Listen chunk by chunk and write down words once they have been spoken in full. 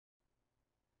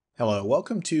Hello,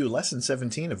 welcome to Lesson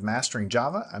 17 of Mastering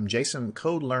Java. I'm Jason,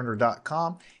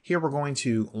 CodeLearner.com. Here we're going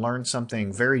to learn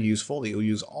something very useful that you'll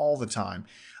use all the time.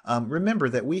 Remember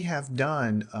that we have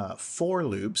done for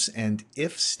loops and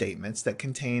if statements that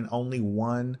contain only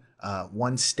one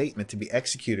statement to be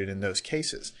executed in those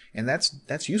cases. And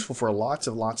that's useful for lots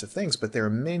of things, but there are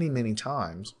many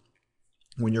times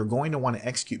when you're going to want to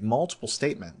execute multiple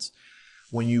statements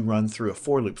when you run through a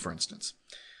for loop, for instance.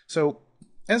 So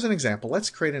as an example, let's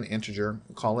create an integer,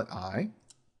 we'll call it I,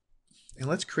 and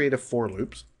let's create a for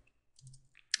loop.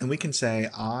 And we can say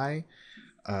I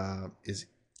is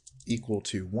equal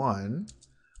to 1,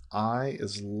 I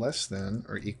is less than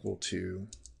or equal to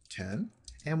 10,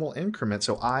 and we'll increment,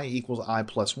 so I equals I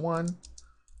plus 1.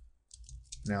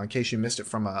 Now, in case you missed it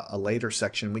from a later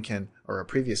section, we can, or a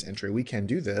previous entry, we can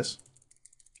do this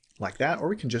like that, or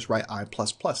we can just write I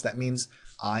plus plus. That means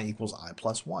I equals I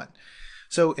plus 1.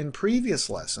 So in previous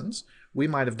lessons, we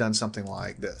might have done something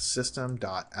like this,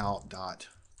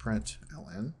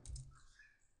 system.out.println,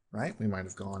 right? We might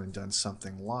have gone and done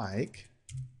something like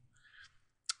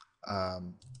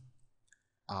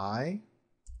I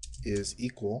is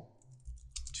equal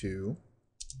to,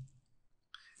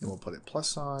 and we'll put a plus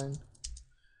sign,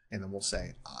 and then we'll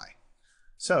say I.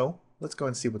 So let's go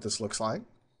and see what this looks like.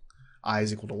 I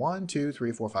is equal to 1, 2,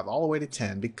 3, 4, 5, all the way to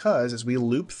 10, because as we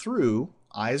loop through,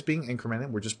 I is being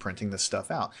incremented, we're just printing this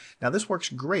stuff out. Now this works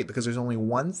great because there's only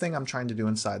one thing I'm trying to do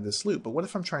inside this loop, but what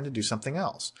if I'm trying to do something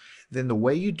else? Then the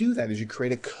way you do that is you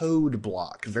create a code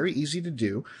block. Very easy to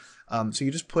do. So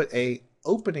you just put a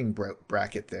opening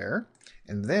bracket there,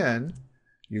 and then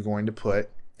you're going to put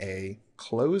a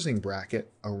closing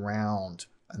bracket around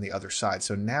on the other side.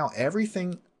 So now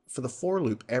everything for the for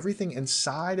loop, everything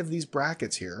inside of these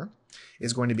brackets here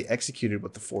is going to be executed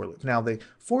with the for loop. Now the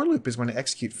for loop is going to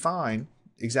execute fine,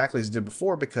 exactly as it did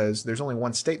before, because there's only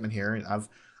one statement here, and I've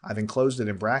enclosed it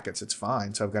in brackets. It's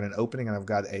fine. So I've got an opening and I've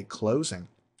got a closing.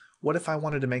 What if I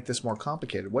wanted to make this more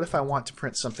complicated? What if I want to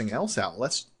print something else out?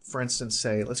 Let's, for instance,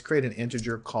 say, let's create an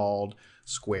integer called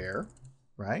square,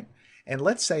 right? And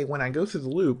let's say when I go through the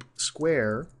loop,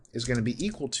 square is going to be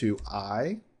equal to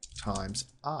I times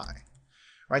I.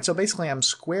 Right, so basically I'm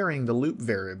squaring the loop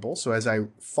variable. So as I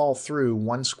fall through,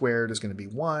 1 squared is going to be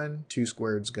 1, 2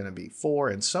 squared is going to be 4,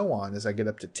 and so on. As I get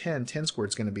up to 10, 10 squared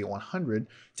is going to be 100,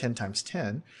 10 times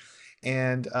 10.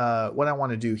 And what I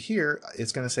want to do here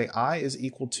is going to say I is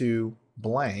equal to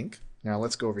blank. Now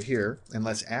let's go over here and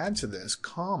let's add to this,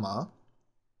 comma,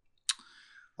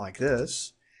 like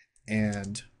this,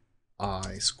 and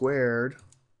I squared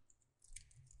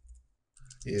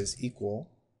is equal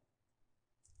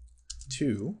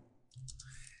 2,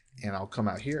 and I'll come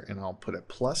out here and I'll put a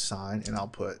plus sign and I'll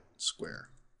put square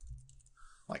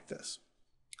like this.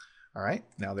 All right,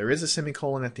 now there is a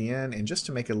semicolon at the end, and just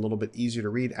to make it a little bit easier to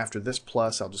read, after this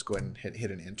plus I'll just go ahead and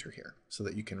hit an enter here so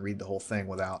that you can read the whole thing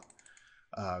without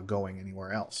going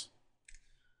anywhere else.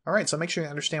 All right, so make sure you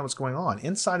understand what's going on.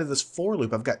 Inside of this for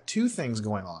loop, I've got two things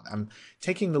going on. I'm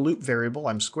taking the loop variable,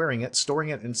 I'm squaring it, storing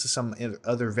it into some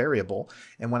other variable,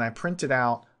 and when I print it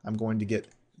out, I'm going to get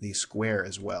the square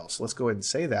as well. So let's go ahead and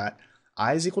say that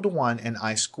I is equal to 1 and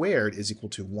I squared is equal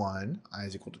to 1. I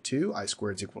is equal to 2. I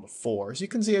squared is equal to 4. So you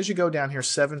can see as you go down here,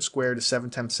 7 squared is 7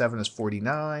 times 7 is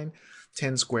 49.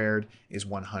 10 squared is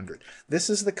 100. This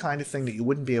is the kind of thing that you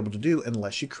wouldn't be able to do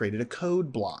unless you created a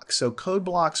code block. So code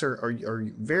blocks are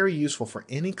very useful for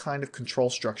any kind of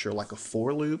control structure like a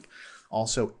for loop,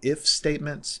 also if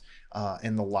statements,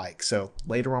 and the like. So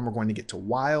later on we're going to get to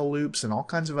while loops and all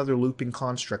kinds of other looping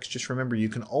constructs. Just remember, you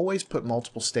can always put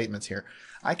multiple statements here.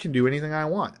 I can do anything I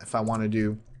want. If I want to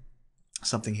do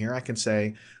something here, I can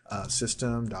say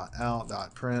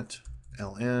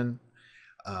system.out.println,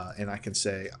 and I can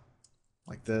say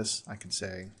like this, I can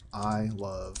say I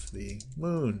love the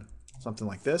moon, something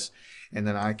like this, and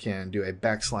then I can do a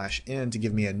 \n to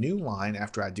give me a new line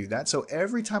after I do that. So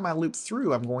every time I loop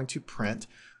through, I'm going to print,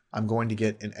 I'm going to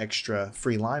get an extra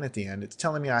free line at the end. It's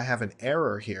telling me I have an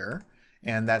error here,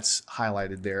 and that's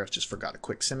highlighted there. I just forgot a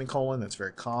quick semicolon. That's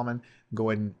very common. Go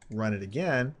ahead and run it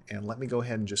again, and let me go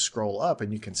ahead and just scroll up,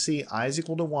 and you can see I is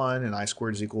equal to 1 and I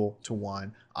squared is equal to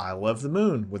 1. I love the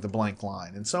moon with a blank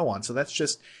line, and so on. So that's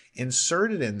just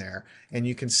inserted in there, and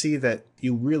you can see that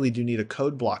you really do need a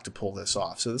code block to pull this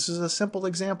off. So this is a simple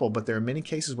example, but there are many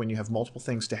cases when you have multiple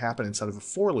things to happen inside of a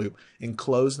for loop,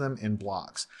 enclose them in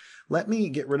blocks. Let me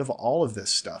get rid of all of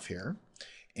this stuff here,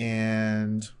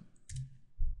 and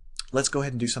let's go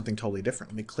ahead and do something totally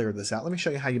different. Let me clear this out. Let me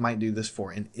show you how you might do this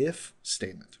for an if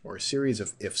statement or a series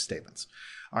of if statements.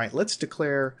 All right, let's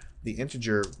declare the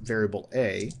integer variable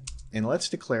a, and let's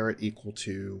declare it equal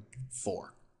to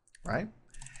 4, right?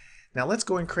 Now let's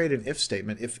go and create an if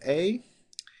statement. If A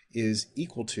is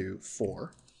equal to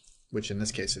 4, which in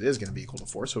this case it is going to be equal to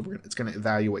 4, so it's going to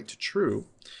evaluate to true.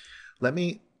 Let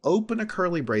me open a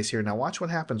curly brace here. Now watch what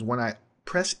happens when I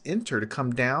press enter to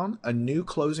come down. A new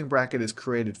closing bracket is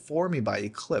created for me by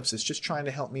Eclipse. It's just trying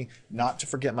to help me not to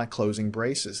forget my closing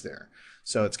braces there.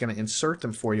 So it's going to insert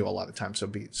them for you a lot of times. So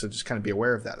just kind of be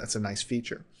aware of that. That's a nice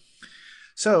feature.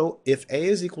 So if A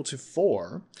is equal to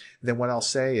 4, then what I'll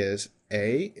say is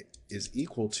A is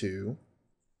equal to,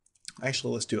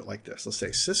 actually let's do it like this. Let's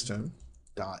say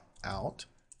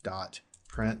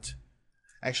system.out.print.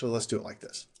 Actually, let's do it like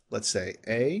this. Let's say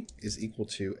A is equal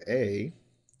to A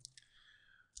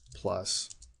plus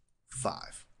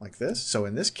 5, like this. So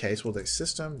in this case, we'll say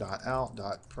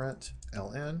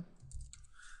system.out.println,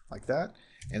 like that.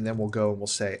 And then we'll go and we'll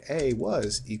say A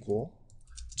was equal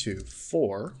to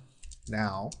 4.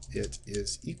 Now it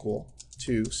is equal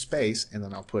to space, and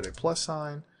then I'll put a plus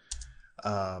sign,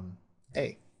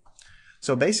 A.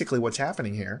 So basically what's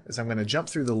happening here is I'm going to jump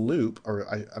through the loop, or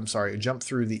I'm sorry, jump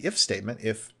through the if statement.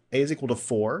 If A is equal to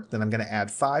 4, then I'm going to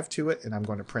add 5 to it, and I'm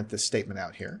going to print this statement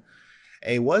out here.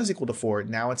 A was equal to 4,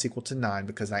 now it's equal to 9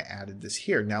 because I added this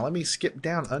here. Now let me skip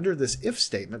down under this if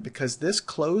statement because this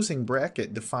closing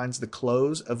bracket defines the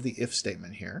close of the if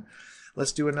statement here.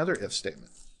 Let's do another if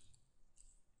statement.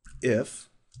 If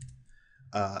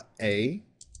A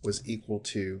was equal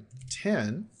to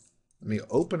 10, let me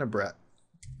open a bracket.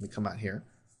 Let me come out here,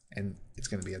 and it's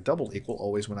going to be a double equal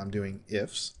always when I'm doing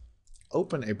ifs.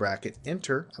 Open a bracket,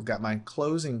 enter. I've got my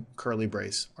closing curly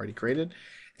brace already created.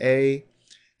 A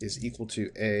is equal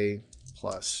to A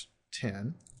plus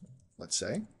 10, let's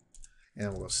say. And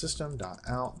then we'll go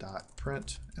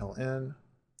system.out.println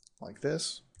like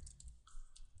this.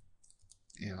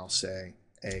 And I'll say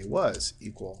A was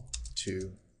equal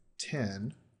to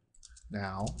 10.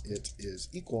 Now it is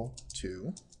equal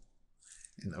to,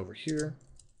 and over here,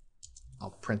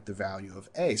 I'll print the value of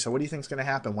A. So what do you think is going to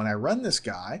happen? When I run this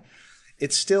guy,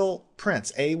 it still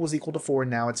prints. A was equal to 4,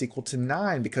 now it's equal to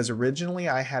 9 because originally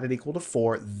I had it equal to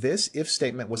 4. This if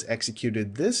statement was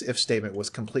executed. This if statement was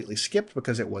completely skipped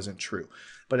because it wasn't true.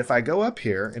 But if I go up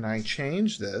here and I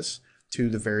change this to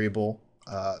the variable,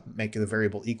 make the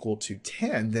variable equal to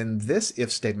 10, then this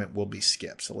if statement will be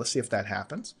skipped. So let's see if that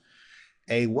happens.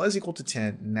 A was equal to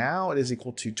 10, now it is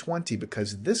equal to 20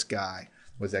 because this guy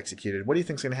was executed. What do you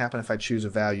think is going to happen if I choose a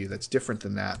value that's different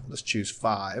than that? Let's choose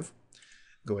 5.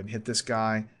 Go ahead and hit this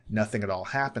guy. Nothing at all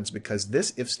happens because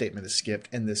this if statement is skipped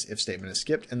and this if statement is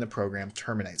skipped and the program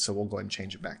terminates. So we'll go ahead and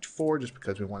change it back to 4 just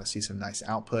because we want to see some nice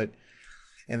output.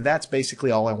 And that's basically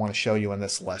all I want to show you in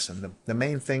this lesson. The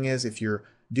main thing is if you're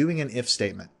doing an if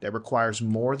statement that requires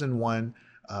more than one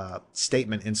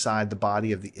statement inside the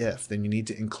body of the if, then you need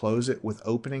to enclose it with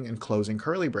opening and closing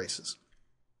curly braces.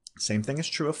 Same thing is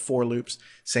true of for loops.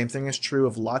 Same thing is true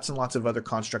of lots and lots of other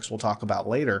constructs we'll talk about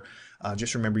later.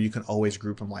 Just remember you can always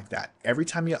group them like that. Every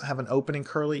time you have an opening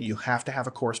curly, you have to have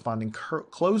a corresponding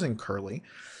closing curly.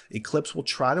 Eclipse will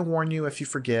try to warn you if you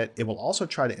forget. It will also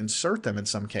try to insert them in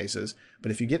some cases.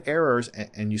 But if you get errors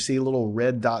and you see little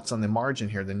red dots on the margin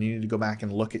here, then you need to go back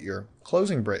and look at your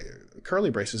closing curly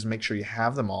braces and make sure you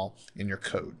have them all in your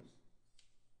code.